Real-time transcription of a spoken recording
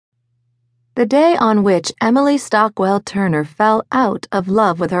The day on which Emily Stockwell Turner fell out of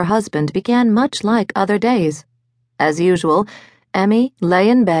love with her husband began much like other days. As usual, Emmy lay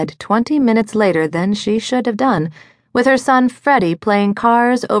in bed 20 minutes later than she should have done, with her son Freddie playing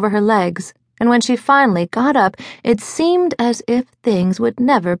cars over her legs, and when she finally got up, it seemed as if things would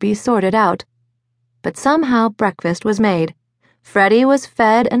never be sorted out. But somehow breakfast was made. Freddie was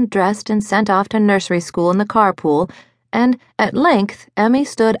fed and dressed and sent off to nursery school in the carpool, and at length Emmy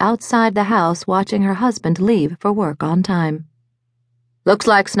stood outside the house watching her husband leave for work on time. "Looks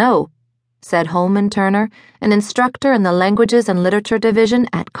like snow," said Holman Turner, an instructor in the Languages and Literature Division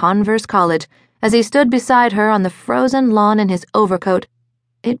at Converse College, as he stood beside her on the frozen lawn in his overcoat.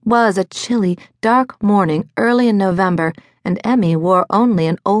 It was a chilly, dark morning early in November, and Emmy wore only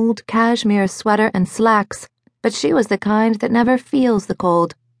an old cashmere sweater and slacks, but she was the kind that never feels the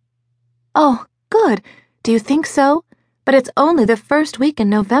cold. "Oh, good. Do you think so? But it's only the first week in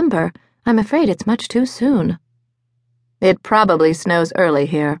November. I'm afraid it's much too soon." "It probably snows early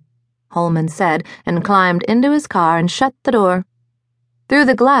here," Holman said, and climbed into his car and shut the door. Through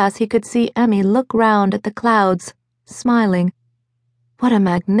the glass he could see Emmy look round at the clouds, smiling. What a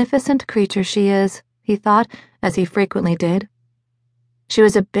magnificent creature she is, he thought, as he frequently did. She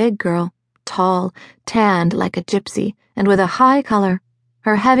was a big girl, tall, tanned like a gypsy, and with a high color.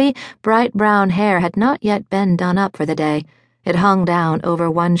 Her heavy, bright brown hair had not yet been done up for the day. It hung down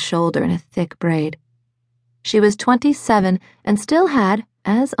over one shoulder in a thick braid. She was 27 and still had,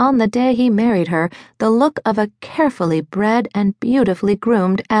 as on the day he married her, the look of a carefully bred and beautifully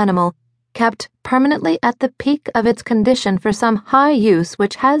groomed animal, kept permanently at the peak of its condition for some high use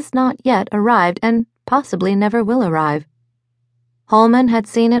which has not yet arrived and possibly never will arrive. Holman had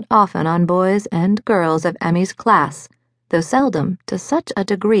seen it often on boys and girls of Emmy's class, though seldom to such a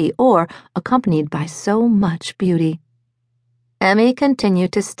degree or accompanied by so much beauty. Emmy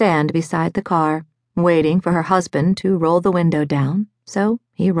continued to stand beside the car, waiting for her husband to roll the window down, so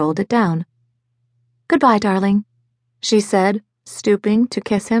he rolled it down. "Goodbye, darling," she said, stooping to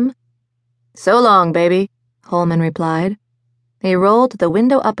kiss him. "So long, baby," Holman replied. He rolled the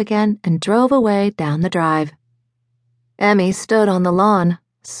window up again and drove away down the drive. Emmy stood on the lawn,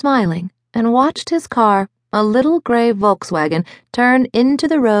 smiling, and watched his car, a little gray Volkswagen, turn into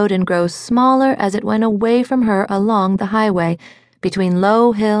the road and grow smaller as it went away from her along the highway, between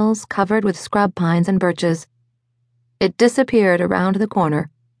low hills covered with scrub pines and birches. It disappeared around the corner,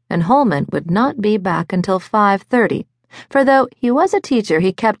 and Holman would not be back until 5:30, for though he was a teacher,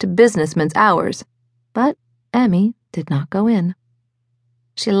 he kept businessmen's hours. But Emmy did not go in.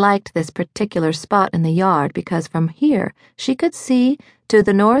 She liked this particular spot in the yard because from here she could see, to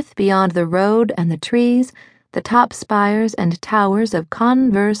the north beyond the road and the trees, the top spires and towers of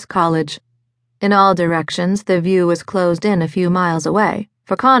Converse College. In all directions the view was closed in a few miles away,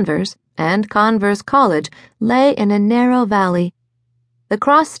 for Converse and Converse College lay in a narrow valley. The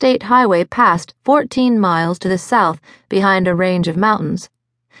cross-state highway passed 14 miles to the south behind a range of mountains.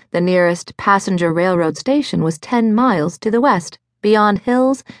 The nearest passenger railroad station was 10 miles to the west, beyond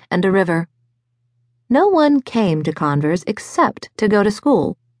hills and a river. No one came to Converse except to go to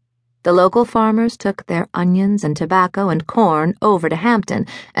school. The local farmers took their onions and tobacco and corn over to Hampton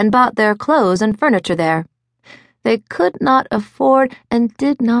and bought their clothes and furniture there. They could not afford and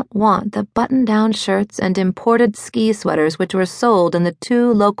did not want the button-down shirts and imported ski sweaters which were sold in the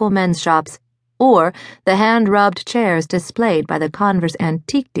 2 local men's shops, or the hand-rubbed chairs displayed by the Converse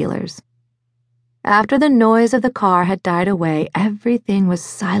antique dealers. After the noise of the car had died away, everything was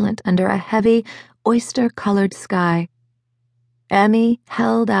silent under a heavy, oyster-colored sky. Emmy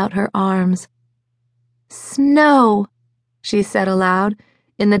held out her arms. "Snow," she said aloud,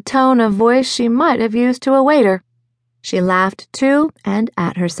 in the tone of voice she might have used to a waiter. She laughed to and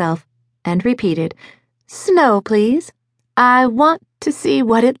at herself, and repeated, "Snow, please. I want to see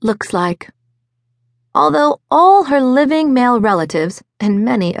what it looks like." Although all her living male relatives, and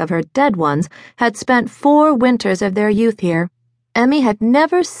many of her dead ones, had spent 4 winters of their youth here, Emmy had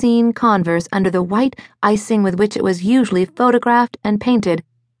never seen Converse under the white icing with which it was usually photographed and painted.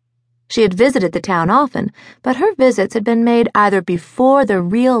 She had visited the town often, but her visits had been made either before the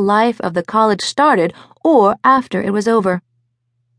real life of the college started or after it was over.